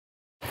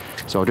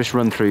So I'll just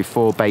run through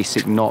 4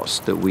 basic knots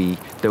that we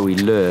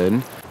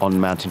learn on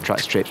mountain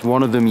track trips.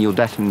 One of them you'll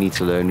definitely need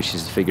to learn, which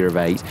is the figure of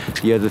 8.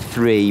 The other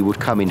 3 would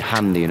come in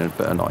handy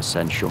but are not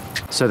essential.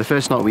 So the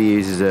first knot we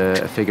use is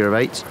a figure of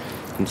 8.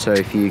 And so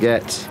if you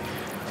get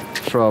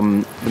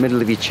from the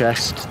middle of your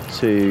chest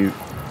to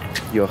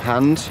your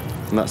hand,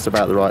 and that's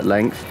about the right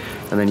length,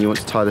 and then you want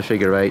to tie the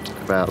figure 8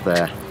 about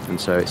there. And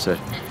so it's a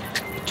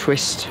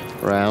twist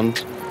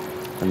round,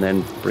 and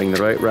then bring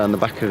the rope around the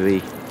back of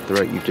the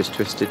rope you've just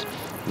twisted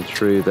and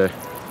through the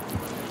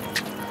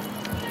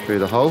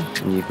hole,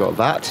 and you've got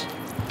that.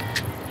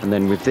 And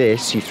then with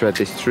this, you thread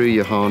this through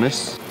your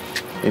harness.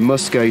 It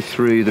must go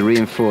through the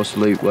reinforced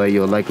loop where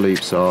your leg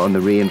loops are and the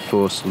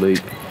reinforced loop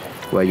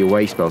where your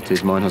waist belt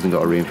is. Mine hasn't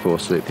got a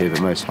reinforced loop here, but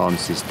most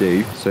harnesses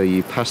do. So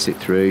you pass it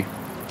through,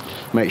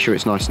 make sure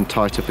it's nice and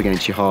tight up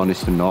against your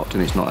harness, the knot,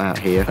 and it's not out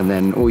here. And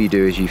then all you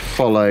do is you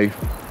follow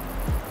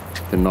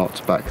the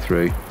knot back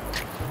through.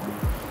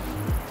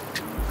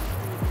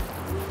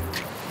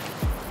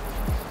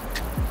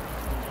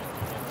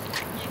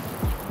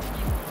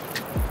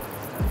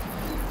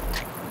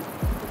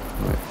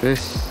 Like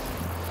this.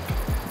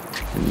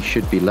 And you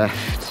should be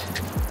left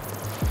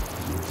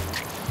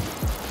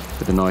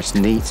with a nice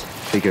neat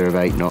figure of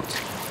 8 knot.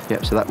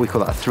 Yep, so that we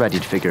call that a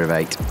threaded figure of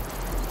 8.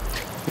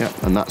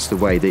 Yep, and that's the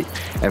way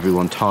that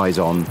everyone ties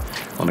on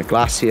a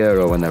glacier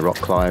or when they're rock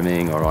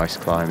climbing or ice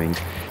climbing.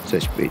 So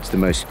it's the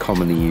most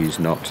commonly used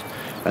knot.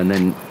 And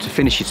then to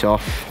finish it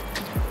off,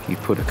 you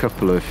put a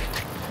couple of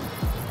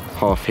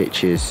half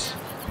hitches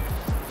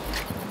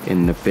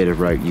in the bit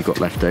of rope you've got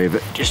left over,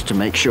 just to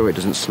make sure it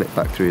doesn't slip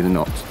back through the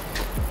knot.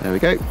 There we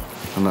go,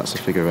 and that's a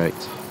figure of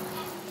 8.